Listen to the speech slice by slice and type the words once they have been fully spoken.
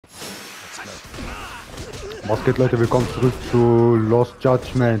Was geht, Leute? Willkommen zurück zu Lost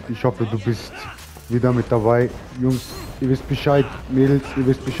Judgment. Ich hoffe, du bist wieder mit dabei. Jungs, ihr wisst Bescheid. Mädels, ihr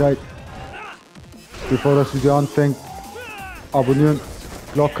wisst Bescheid. Bevor das Video anfängt, abonnieren,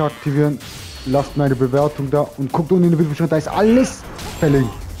 Glocke aktivieren, lasst mir eine Bewertung da und guckt unten in die Videobeschreibung, da ist alles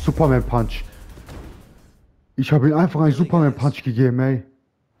verlinkt. Superman Punch. Ich habe ihm einfach einen Superman Punch gegeben, ey.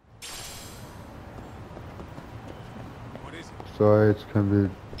 So, jetzt können wir...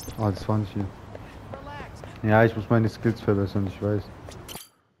 Ah, das war nicht hier. Ja, ich muss meine Skills verbessern, ich weiß.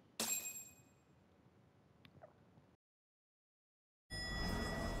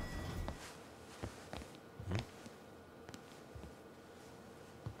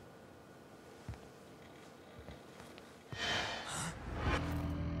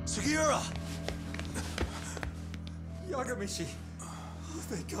 Sugiura! Yagamishi! Oh,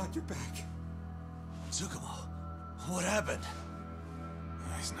 thank God you're back. Tsukumo, what happened?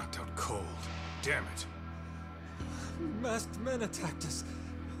 He's knocked out cold. Damn it. Masked men attacked us.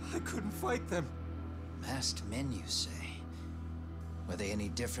 I couldn't fight them. Masked men, you say? Were they any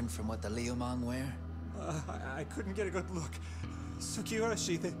different from what the Liumang wear? I couldn't get a good look. Sugiura,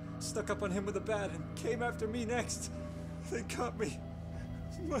 they stuck up on him with a bat and came after me next. They cut me.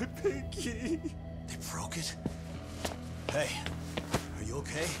 My pinky. They broke it? Hey, are you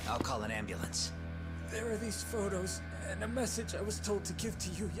okay? I'll call an ambulance. There are these photos and a message I was told to give to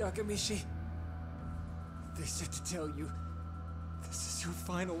you, Yagamishi. They said to tell you, this is your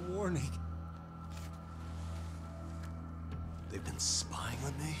final warning. They've been spying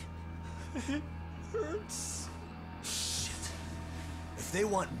on me? It hurts. Shit. If they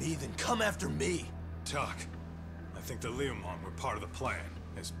want me, then come after me. Talk. I think the Liumang were part of the plan,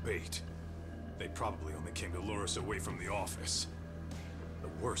 as bait. They probably only came to lure us away from the office.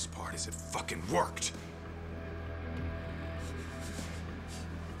 The worst part is it fucking worked!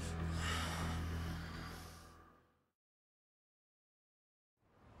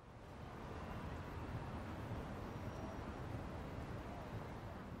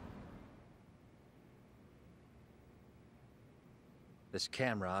 This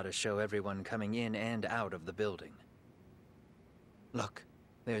camera ought to show everyone coming in and out of the building. Look,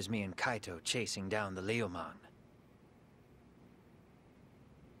 there's me and Kaito chasing down the Liumang.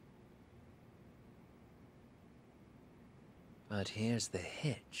 But here's the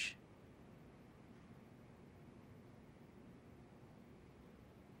hitch.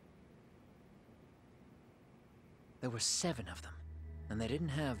 There were 7 of them, and they didn't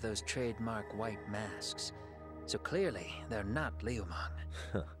have those trademark white masks. So clearly, they're not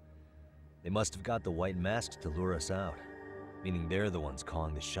Liumang. They must have got the white masks to lure us out, meaning they're the ones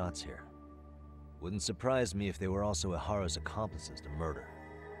calling the shots here. Wouldn't surprise me if they were also Ihara's accomplices to murder.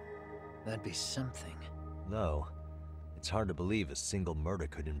 That'd be something. Though, it's hard to believe a single murder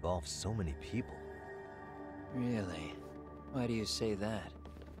could involve so many people. Really? Why do you say that?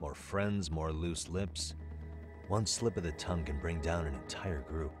 More friends, more loose lips. One slip of the tongue can bring down an entire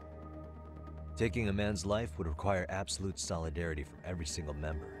group. Taking a man's life would require absolute solidarity from every single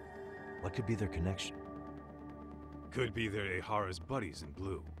member. What could be their connection? Could be they're Ihara's buddies in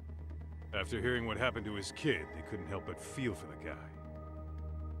blue. After hearing what happened to his kid, they couldn't help but feel for the guy.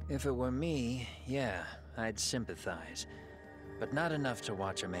 If it were me, yeah, I'd sympathize. But not enough to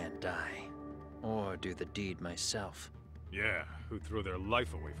watch a man die. Or do the deed myself. Yeah, who'd throw their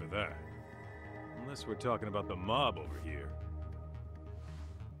life away for that? Unless we're talking about the mob over here.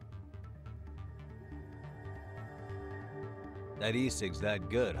 That e-cig's that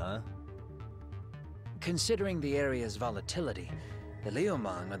good, huh? Considering the area's volatility, the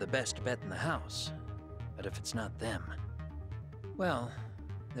Liumang are the best bet in the house. But if it's not them... Well,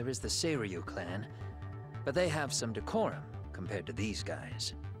 there is the Seiryu clan, but they have some decorum compared to these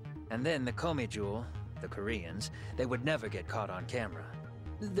guys. And then the Komijul, the Koreans, they would never get caught on camera.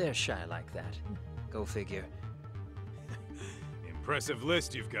 They're shy like that. Go figure. Impressive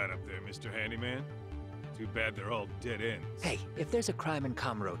list you've got up there, Mr. Handyman. Too bad they're all dead ends. Hey, if there's a crime in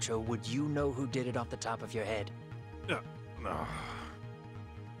Kamurocho, would you know who did it off the top of your head? No.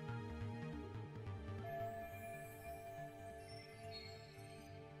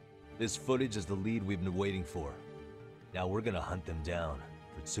 This footage is the lead we've been waiting for. Now we're gonna hunt them down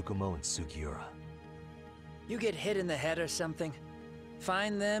for Tsukumo and Sugiura. You get hit in the head or something?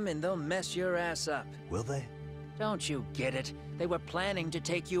 Find them and they'll mess your ass up. Will they? Don't you get it? They were planning to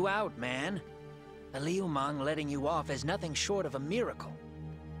take you out, man. A Liumang letting you off is nothing short of a miracle.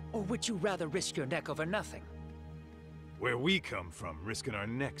 Or would you rather risk your neck over nothing? Where we come from, risking our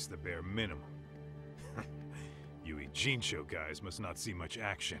necks the bare minimum. You Ijincho guys must not see much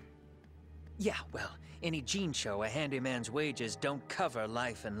action. Yeah, well, in Ijincho, a handyman's wages don't cover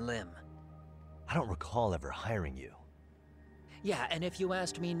life and limb. I don't recall ever hiring you. Yeah, and if you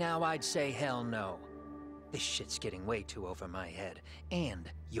asked me now, I'd say hell no. This shit's getting way too over my head.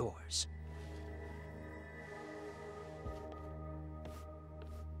 And yours.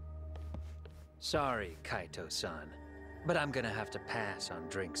 Sorry, Kaito-san. But I'm gonna have to pass on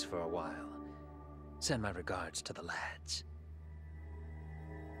drinks for a while. Send my regards to the lads.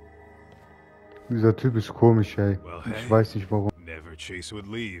 Dieser Typ ist komisch, ey. Well, Ich hey. weiß nicht warum. Never chase what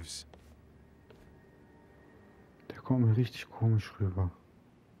leaves. Der kommt mir richtig komisch rüber.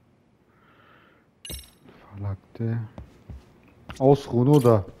 Verlagte. Ausruhen,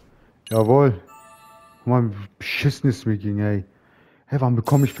 oder? Jawohl. Guck mal, wie beschissen es mir ging, ey. Hey, wann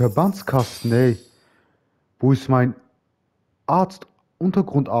bekomme ich Verbandskasten, ey? Wo ist mein Arzt?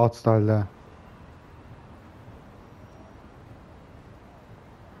 Untergrundarzt, Alter.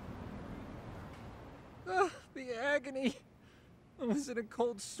 The agony. I was in a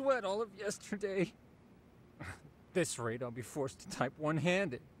cold sweat all of yesterday. At this rate, I'll be forced to type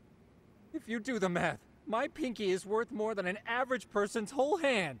one-handed. If you do the math, my pinky is worth more than an average person's whole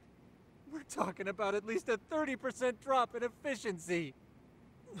hand. We're talking about at least a 30% drop in efficiency.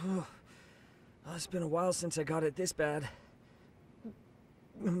 It's been a while since I got it this bad.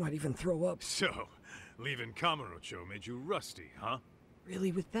 I might even throw up. So, leaving Kamurocho made you rusty, huh?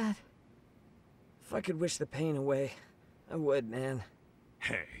 Really, with that? If I could wish the pain away, I would, man.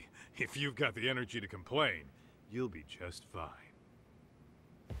 Hey, if you've got the energy to complain, you'll be just fine.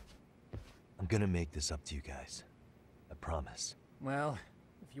 I'm gonna make this up to you guys. I promise. Well,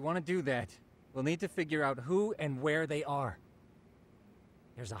 if you want to do that, we'll need to figure out who and where they are.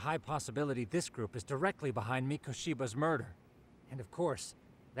 There's a high possibility this group is directly behind Mikoshiba's murder. And of course,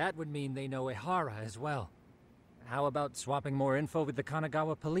 that would mean they know Ehara as well. How about swapping more info with the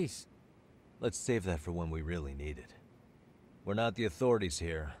Kanagawa police? Let's save that for when we really need it. We're not the authorities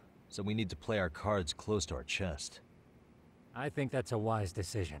here, so we need to play our cards close to our chest. I think that's a wise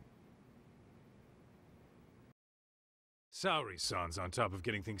decision. Saori-san's on top of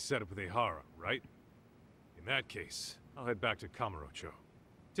getting things set up with Ehara, right? In that case, I'll head back to Kamurocho.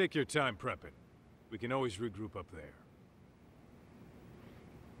 Take your time prepping. We can always regroup up there.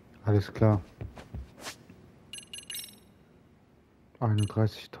 Alles klar.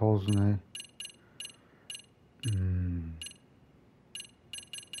 31.000, ey.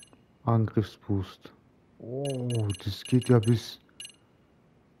 Angriffsboost. Oh, das geht ja bis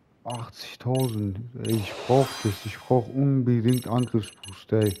 80.000. Ey, ich brauch das. Ich brauch unbedingt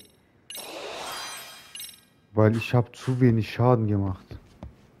Angriffsboost, ey. Weil ich habe zu wenig Schaden gemacht.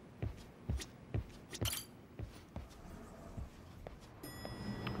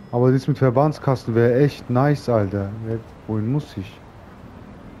 Aber das mit Verbandskasten wäre echt nice, Alter. Wohin muss ich?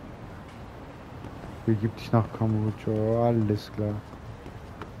 Begib dich nach Kamurocho. Alles klar.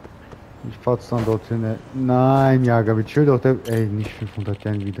 Ich fahr's dann dorthin. Ey. Nein, Jager, mit Schild auf der... Ey, nicht 500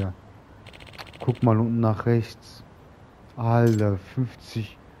 Yen wieder. Guck mal unten nach rechts. Alter,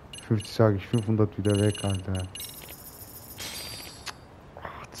 50 sage ich, 500 wieder weg, Alter.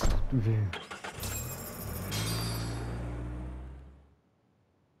 Ach, das tut mir weh.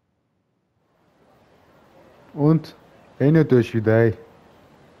 Und erinnert euch wieder, ey.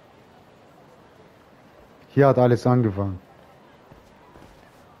 Hier hat alles angefangen.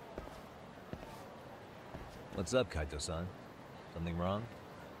 What's up, Kaito-san? Something wrong?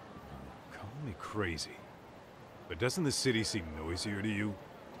 Call me crazy, but doesn't the city seem noisier to you?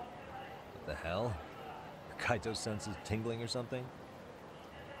 What the hell? Are Kaito's senses tingling or something?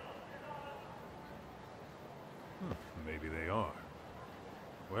 Maybe they are.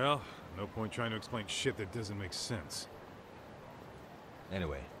 Well, no point trying to explain shit that doesn't make sense.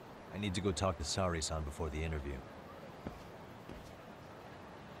 Anyway, I need to go talk to Saori-san before the interview.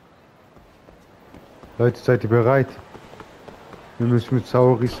 Leute, seid ihr bereit? Wir müssen mit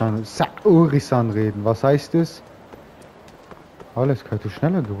Saori-san reden. Was heißt es? Alles Kaito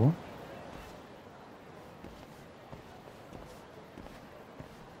schneller geworden.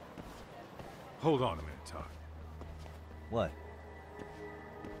 Hold on a minute, Todd. What?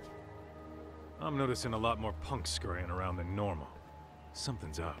 I'm noticing a lot more punks scurrying around than normal.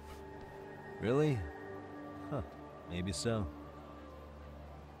 Something's up. Really? Huh. Maybe so.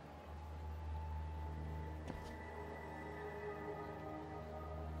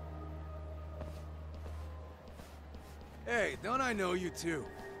 Hey, don't I know you two?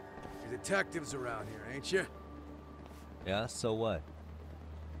 You're detectives around here, ain't you? Yeah, so what?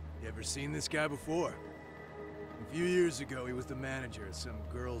 You ever seen this guy before? A few years ago, he was the manager at some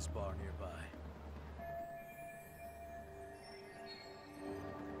girls' bar nearby.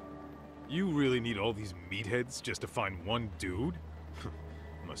 You really need all these meatheads just to find one dude?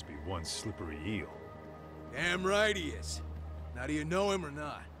 Must be one slippery eel. Damn right he is. Now do you know him or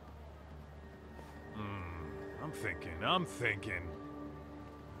not? I'm thinking.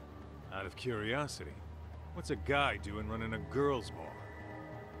 Out of curiosity, what's a guy doing running a girls' bar?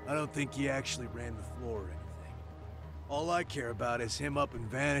 I don't think he actually ran the floor or anything. All I care about is him up and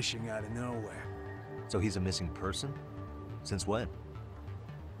vanishing out of nowhere. So he's a missing person? Since when?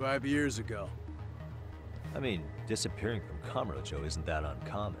 5 years ago. I mean, disappearing from Kamurocho isn't that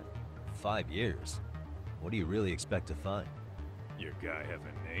uncommon. 5 years? What do you really expect to find? Your guy have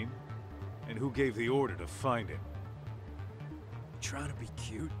a name? And who gave the order to find him? Trying to be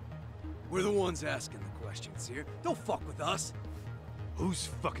cute? We're the ones asking the questions here. Don't fuck with us. Who's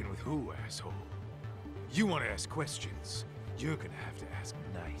fucking with who, asshole? You want to ask questions, you're gonna have to ask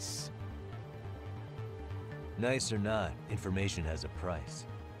nice. Nice or not, information has a price.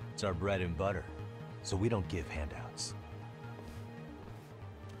 It's our bread and butter, so we don't give handouts.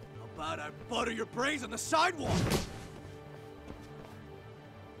 How about I butter your brains on the sidewalk?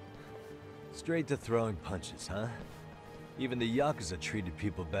 Straight to throwing punches, huh? Even the Yakuza treated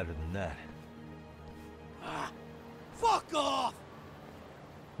people better than that. Fuck off!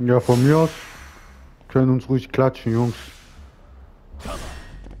 Ja, von mir aus können uns ruhig klatschen, Jungs.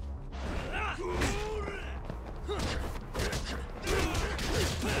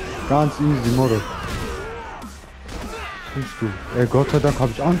 Ganz easy, Mother. Was tust du? Ey, Gott sei Dank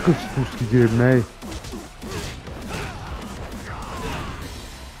habe ich Angriffsboost gegeben, ey.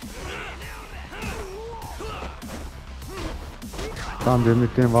 Dann wir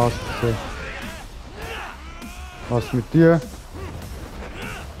mit dem war's. Was mit dir?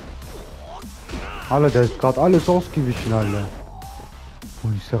 Alter, der ist gerade alles ausgewichen, Alter. Wo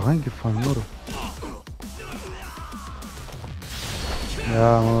ist der reingefallen, oder?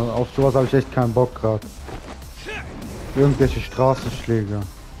 Ja, auf sowas habe ich echt keinen Bock gerade. Irgendwelche Straßenschläge.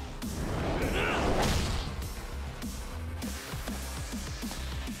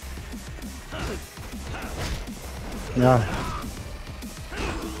 Ja.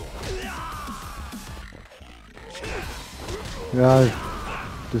 Ja,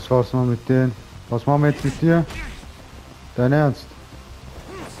 das war's mal mit denen. Was machen wir jetzt mit dir? Dein Ernst?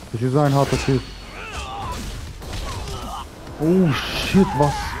 Ich bin so ein harter Typ. Oh shit,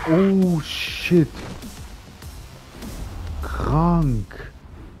 was? Oh shit. Krank.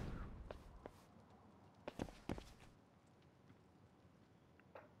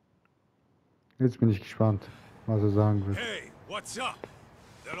 Jetzt bin ich gespannt, was er sagen wird. Hey, what's up?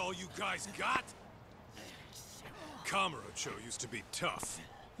 That all you guys got? Kamurocho used to be tough.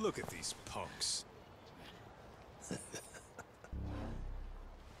 Look at these punks.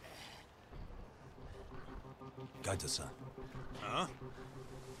 Kaito-san. Huh?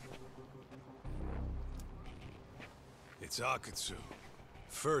 It's Akutsu.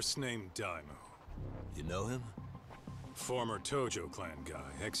 First name Daimu. You know him? Former Tojo clan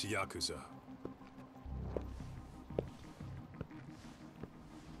guy, ex-Yakuza.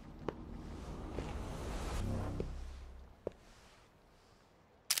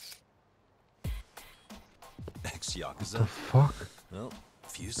 Ex-Yakuza? The fuck? Well,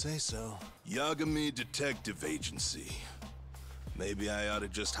 if you say so. Yagami Detective Agency. Maybe I ought to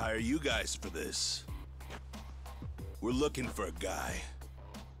just hire you guys for this. We're looking for a guy.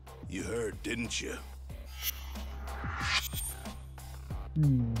 You heard, didn't you?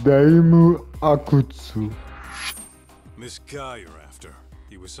 Daimu Akutsu. This guy you're after,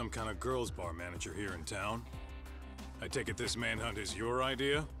 he was some kind of girls' bar manager here in town? I take it this manhunt is your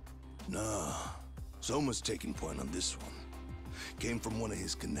idea? Nah. Soma's taking point on this one. Came from one of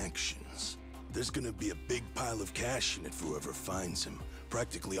his connections. There's gonna be a big pile of cash in it for whoever finds him.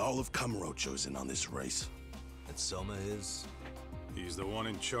 Practically all of Kamurocho's in on this race. And Soma is? He's the one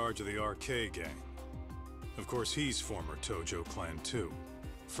in charge of the RK gang. Of course, he's former Tojo clan too.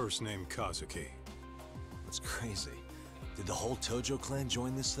 First name Kazuki. That's crazy. Did the whole Tojo clan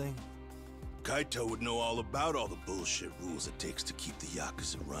join this thing? Kaito would know all about all the bullshit rules it takes to keep the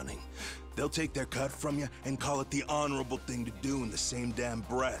Yakuza running. They'll take their cut from you and call it the honorable thing to do in the same damn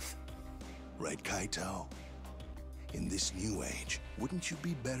breath. Right, Kaito? In this new age, wouldn't you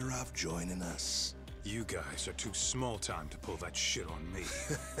be better off joining us? You guys are too small time to pull that shit on me.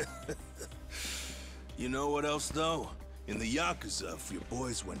 You know what else, though? In the Yakuza, if your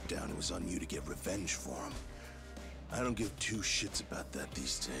boys went down, it was on you to get revenge for them. I don't give two shits about that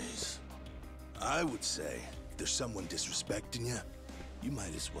these days. I would say, if there's someone disrespecting you, you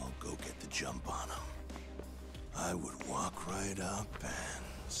might as well go get the jump on them. I would walk right up and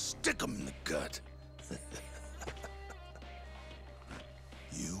stick them in the gut.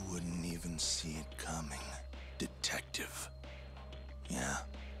 You wouldn't even see it coming, detective. Yeah?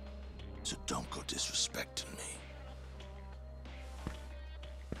 So don't go disrespecting me.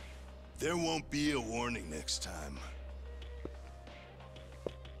 There won't be a warning next time.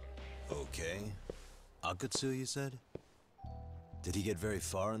 Okay. Akutsu, you said? Did he get very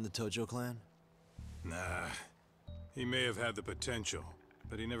far in the Tojo clan? Nah. He may have had the potential,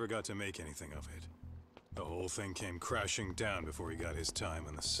 but he never got to make anything of it. The whole thing came crashing down before he got his time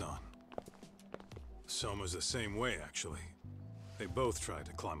in the sun. Soma's the same way, actually. They both tried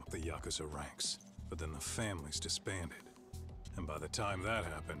to climb up the Yakuza ranks, but then the families disbanded. And by the time that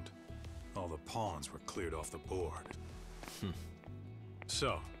happened, all the pawns were cleared off the board.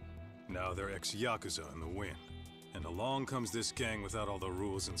 So, now they're ex-Yakuza in the wind. And along comes this gang without all the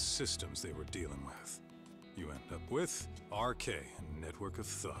rules and systems they were dealing with. You end up with RK, a network of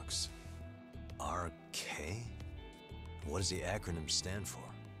thugs. RK? What does the acronym stand for?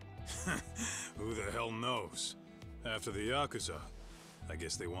 Who the hell knows? After the Yakuza, I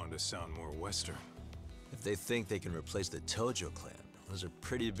guess they wanted to sound more Western. If they think they can replace the Tojo clan, those are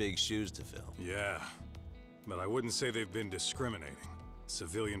pretty big shoes to fill. Yeah, but I wouldn't say they've been discriminating.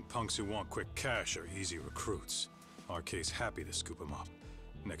 Civilian punks who want quick cash are easy recruits. RK's happy to scoop them up.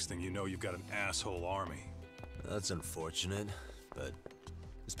 Next thing you know, you've got an asshole army. That's unfortunate, but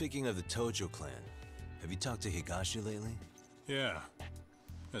speaking of the Tojo clan, have you talked to Higashi lately? Yeah.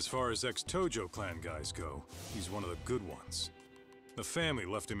 As far as ex-Tojo clan guys go, he's one of the good ones. The family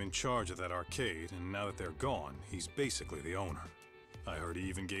left him in charge of that arcade, and now that they're gone, he's basically the owner. I heard he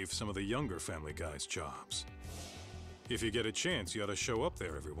even gave some of the younger family guys jobs. If you get a chance, you ought to show up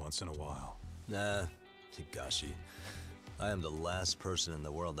there every once in a while. Nah, Higashi. I am the last person in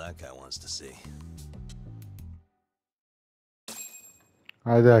the world that guy wants to see.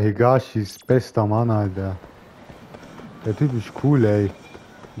 Alter, Higashi ist bester Mann, Alter. Der Typ ist cool, ey.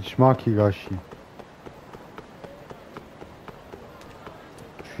 Ich mag Higashi.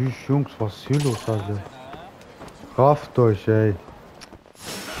 Tschüss, Jungs, was ist hier los, Alter? Rafft euch, ey.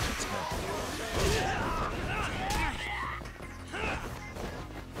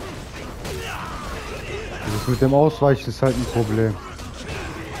 Das mit dem Ausweichen ist halt ein Problem.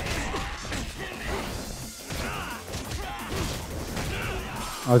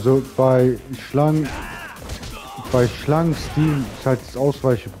 Also bei Schlangen-Steam ist halt das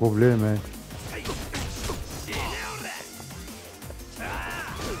Ausweichen-Problem, ey.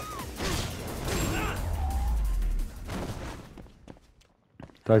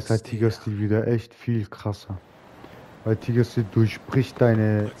 Da ist halt Tiger-Stil wieder echt viel krasser. Weil Tiger-Stil durchbricht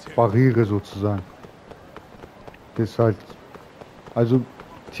deine Barriere sozusagen. Das ist halt... Also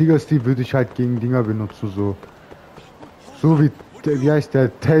Tiger-Stil würde ich halt gegen Dinger benutzen, so wie heißt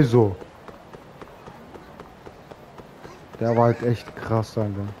der? Teso. Der war halt echt krass,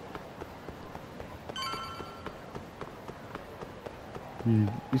 Alter. Wie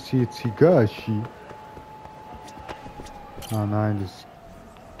ist hier jetzt Higashi? Ah nein, das ist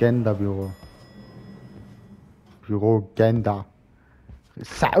Genda-Büro. Büro Genda.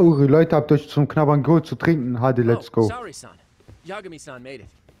 Saure, Leute, habt euch zum Knabbern geholt zu trinken. Hadi, let's go. Sorry, son. Yagami-san made it.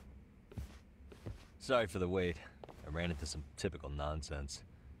 Sorry for the wait. I ran into some typical nonsense.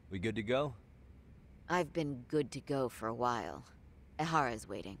 We good to go? I've been good to go for a while. Ehara's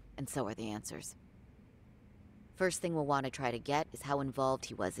waiting, and so are the answers. First thing we'll want to try to get is how involved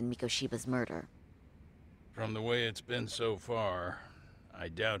he was in Mikoshiba's murder. From the way it's been so far, I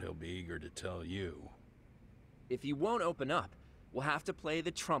doubt he'll be eager to tell you. If he won't open up, we'll have to play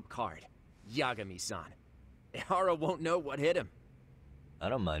the trump card. Yagami-san. Ehara won't know what hit him. I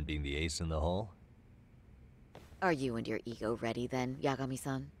don't mind being the ace in the hole. Are you and your ego ready then,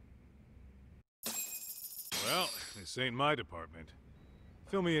 Yagami-san? Well, this ain't my department.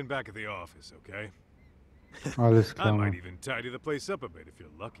 Fill me in back at the office, okay? Alles I klar. might even tidy the place up a bit if you're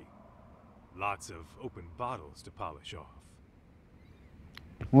lucky. Lots of open bottles to polish off.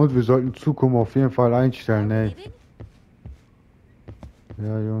 Und wir sollten Zukunft auf jeden Fall einstellen, ey.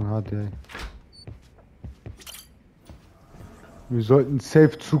 Ja, Junge, hat ey. Wir sollten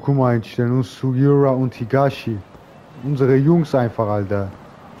safe Zukunft einstellen, und Sugiura und Higashi. Unsere Jungs einfach, Alter.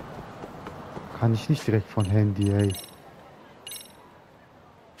 Kann ich nicht direkt von Handy, ey.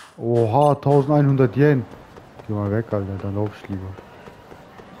 Oha, 1100 Yen. Geh mal weg, Alter, dann lauf ich lieber.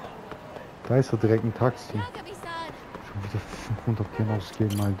 Da ist doch direkt ein Taxi. Schon wieder 500 Yen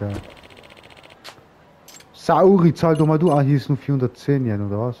ausgeben, Alter. Sauri, zahl doch mal du. Ah, hier ist nur 410 Yen,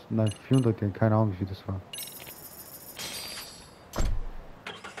 oder was? Nein, 400 Yen, keine Ahnung, wie viel das war.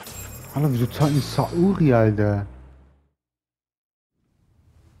 Alter, wieso zahlt nicht Sauri, Alter?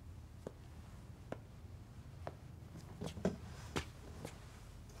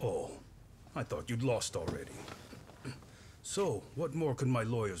 Oh, I thought you'd lost already. So, what more could my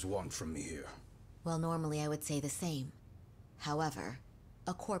lawyers want from me here? Well, normally I would say the same. However,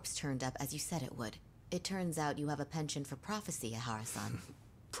 a corpse turned up as you said it would. It turns out you have a penchant for prophecy, Ehara-san.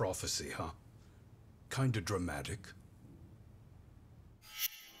 Prophecy, huh? Kinda dramatic.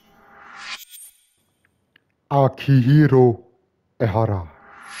 Akihiro Ehara.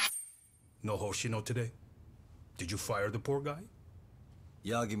 No Hoshino today? Did you fire the poor guy?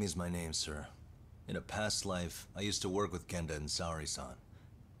 Yagami's my name, sir. In a past life, I used to work with Genda and Saori-san.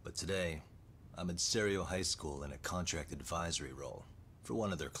 But today, I'm at Serio High School in a contract advisory role for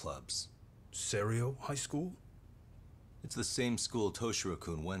one of their clubs. Serio High School? It's the same school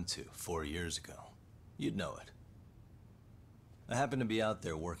Toshiro-kun went to 4 years ago. You'd know it. I happened to be out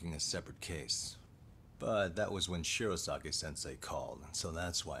there working a separate case. But that was when Shirosake-sensei called, and so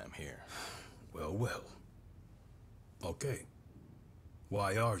that's why I'm here. Well, well. Okay.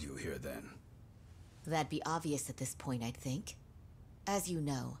 Why are you here then? That'd be obvious at this point, I'd think. As you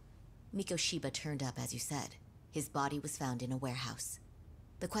know, Mikoshiba turned up as you said. His body was found in a warehouse.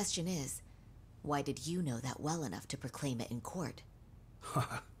 The question is, why did you know that well enough to proclaim it in court?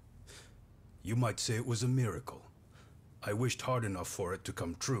 You might say it was a miracle. I wished hard enough for it to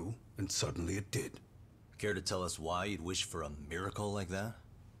come true, and suddenly it did. Care to tell us why you'd wish for a miracle like that?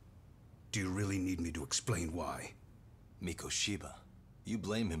 Do you really need me to explain why? Mikoshiba, you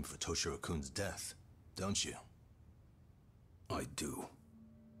blame him for Toshiro-kun's death, don't you? I do.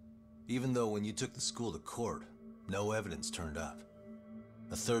 Even though when you took the school to court, no evidence turned up.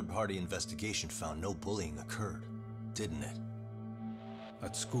 A third-party investigation found no bullying occurred, didn't it?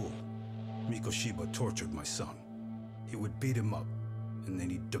 At school, Mikoshiba tortured my son. He would beat him up, and then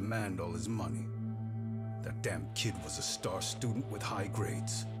he'd demand all his money. That damn kid was a star student with high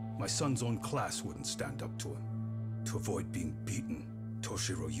grades. My son's own class wouldn't stand up to him. To avoid being beaten,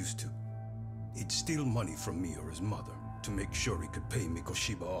 Toshiro used to. He'd steal money from me or his mother to make sure he could pay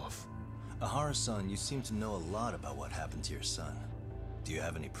Mikoshiba off. Ehara-san, you seem to know a lot about what happened to your son. Do you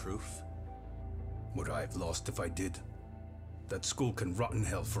have any proof? Would I have lost if I did? That school can rot in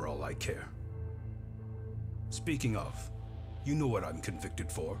hell for all I care. Speaking of, you know what I'm convicted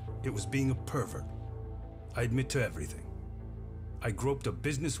for. It was being a pervert. I admit to everything. I groped a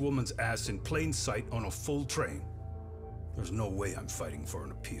businesswoman's ass in plain sight on a full train. There's no way I'm fighting for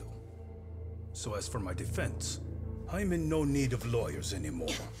an appeal. So as for my defense, I'm in no need of lawyers anymore.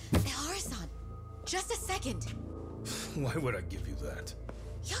 Ehara-san, just a second. Why would I give you that?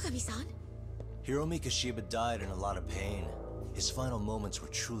 Yagami-san? Hiro Mikoshiba died in a lot of pain. His final moments were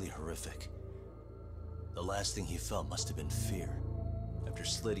truly horrific. The last thing he felt must have been fear. After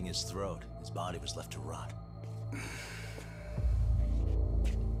slitting his throat, his body was left to rot.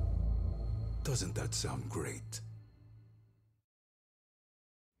 Doesn't that sound great?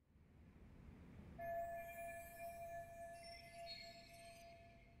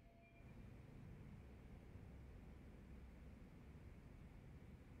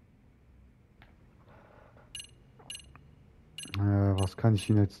 Was kann ich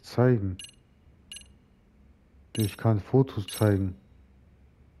Ihnen jetzt zeigen? Ich kann Fotos zeigen.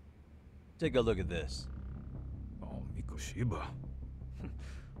 Take a look at this. Oh, Mikoshiba.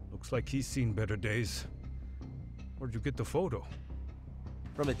 Looks like he's seen better days. Where'd you get the photo?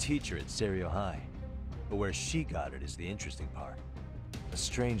 From a teacher at Serio High. But where she got it is the interesting part. A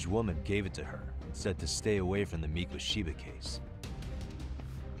strange woman gave it to her and said to stay away from the Mikoshiba case.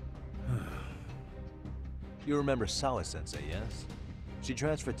 You remember Sawa-sensei, yes? She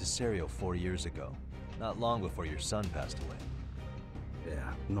transferred to Serio 4 years ago, not long before your son passed away.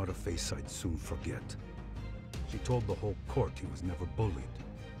 Yeah, not a face I'd soon forget. She told the whole court he was never bullied.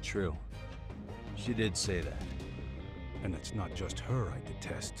 True. She did say that. And it's not just her I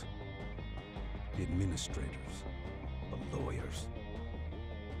detest. The administrators, the lawyers.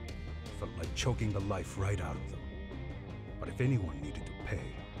 Felt like choking the life right out of them. But if anyone needed to pay,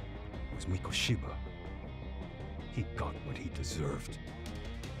 it was Mikoshiba. He got what he deserved.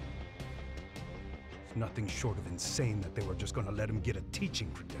 It's nothing short of insane that they were just gonna let him get a teaching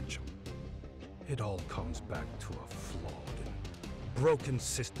credential. It all comes back to a flawed and broken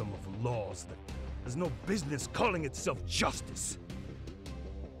system of laws that has no business calling itself justice.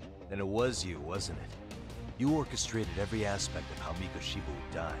 Then it was you, wasn't it? You orchestrated every aspect of how Mikoshiba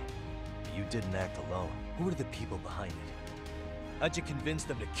would die. But you didn't act alone. Who were the people behind it? How'd you convince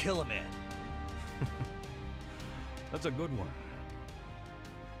them to kill a man? That's a good one.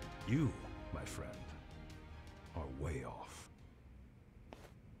 You, my friend, are way off.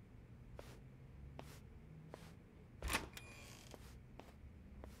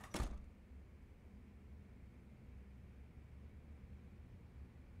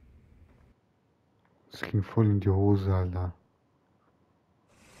 Es ging voll in die Hose, Alter.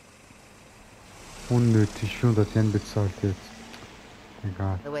 Unnötig 400 Yen bezahlt jetzt.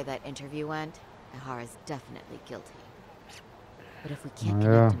 Egal. The way that interview went, Ihara's definitely guilty. But if we can't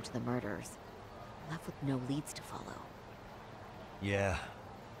connect him to the murderers, we're left with no leads to follow. Yeah.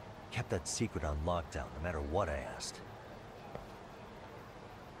 Kept that secret on lockdown, no matter what I asked.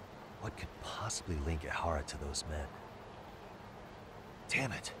 What could possibly link Ihara to those men?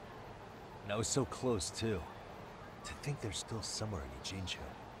 Damn it! And I was so close, too. To think they're still somewhere in Ijincho.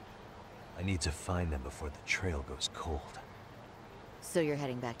 I need to find them before the trail goes cold. So you're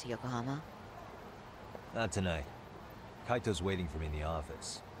heading back to Yokohama? Not tonight. Kaito's waiting for me in the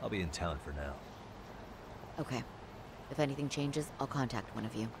office. I'll be in town for now. Okay. If anything changes, I'll contact one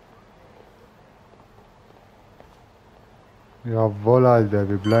of you. Jawohl, Alter.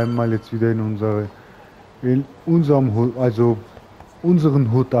 Wir bleiben mal jetzt wieder in unserem Hut, also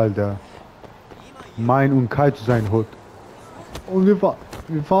unseren Hut, Alter. Mein und Kaito sein Hut. Und wir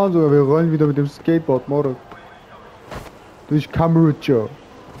fahren sogar, wir rollen wieder mit dem Skateboard, Morde. Durch Kamurocho.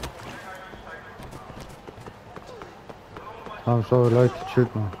 Ah, sorry Leute,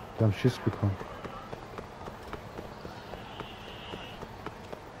 chillt mal. Die haben Schiss bekommen.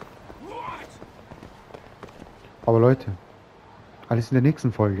 Aber Leute, alles in der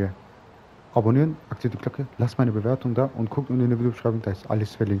nächsten Folge. Abonnieren, aktiviert die Glocke, lasst meine Bewertung da und guckt unten in der Videobeschreibung, da ist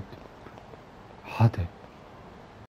alles verlinkt. Hade.